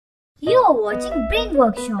You're watching Brain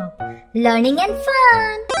Workshop, learning and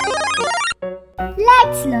fun.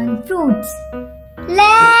 Let's learn fruits.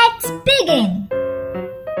 Let's begin.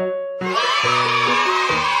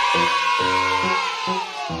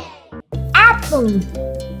 Apple.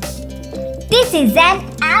 This is an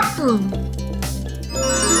apple.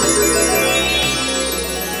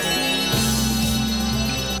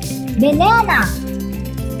 Banana.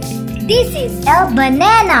 This is a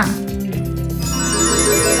banana.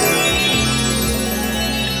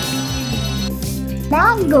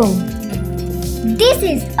 Mango. This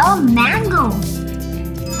is a mango.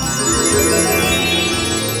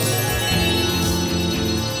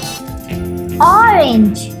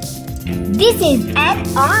 Orange. This is an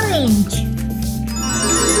orange.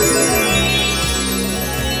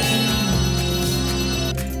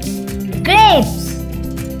 Grapes.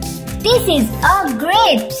 This is a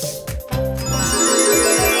grapes.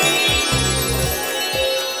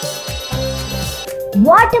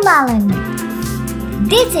 Watermelon.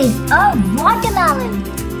 This is a watermelon.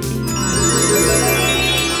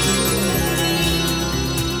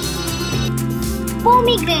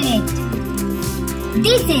 Pomegranate.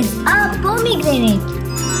 This is a pomegranate.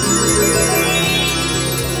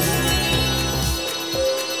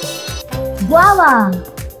 Guava.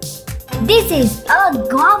 This is a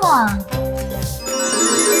guava.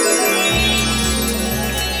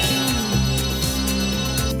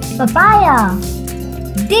 Papaya.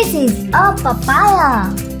 This is a papaya.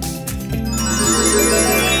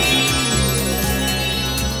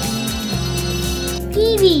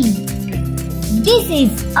 Kiwi. This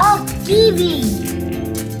is a kiwi.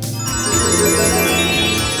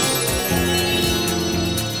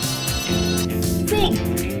 Fig.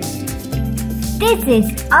 This is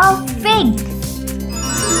a fig.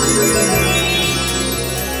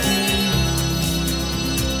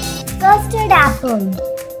 Custard apple.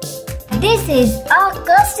 This is a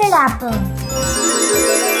custard apple.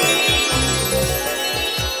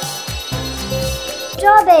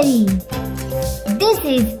 Strawberry. This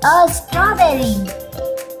is a strawberry.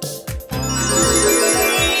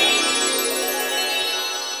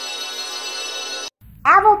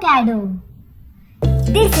 Avocado.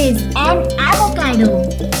 This is an avocado.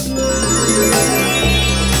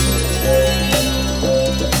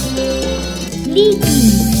 Lychee.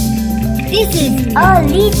 This is a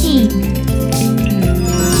lychee.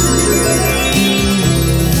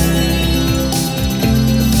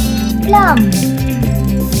 Plum.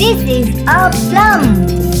 This is a plum.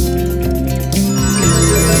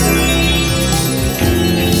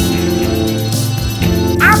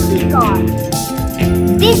 Apricot.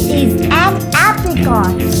 This is an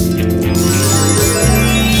apricot.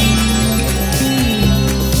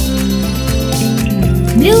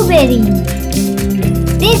 Blueberry.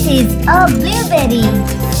 This is a blueberry.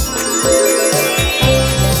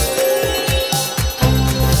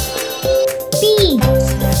 Peach.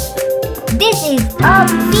 This is a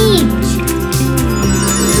peach.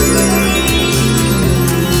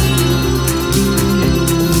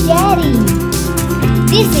 Cherry.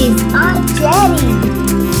 This is a cherry.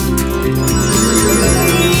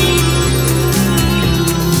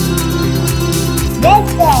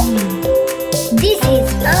 Raspberry. This is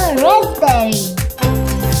a raspberry.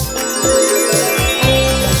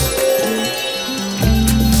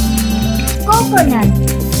 Coconut.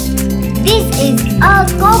 This is a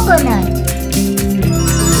coconut.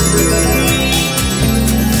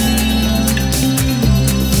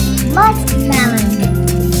 Muskmelon.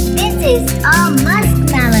 This is a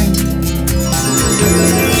muskmelon.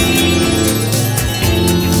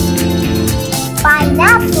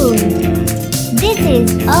 Pineapple. This is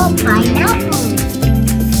a pineapple.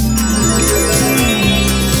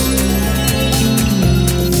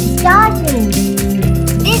 Starfruit.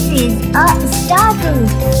 This is a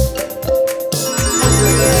starfruit.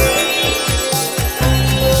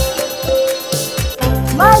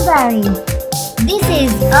 Mulberry. This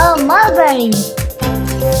is a mulberry.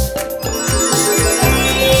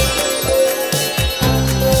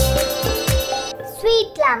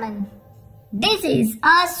 Sweet lemon. This is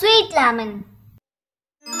a sweet lemon.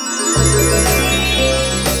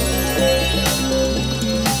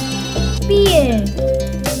 Pear.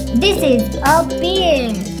 This is a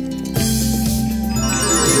pear.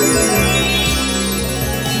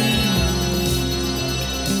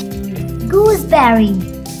 Gooseberry.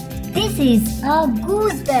 This is a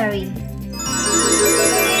gooseberry.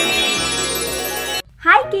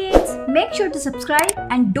 Hi kids, make sure to subscribe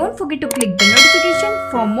and don't forget to click the notification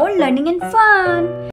for more learning and fun.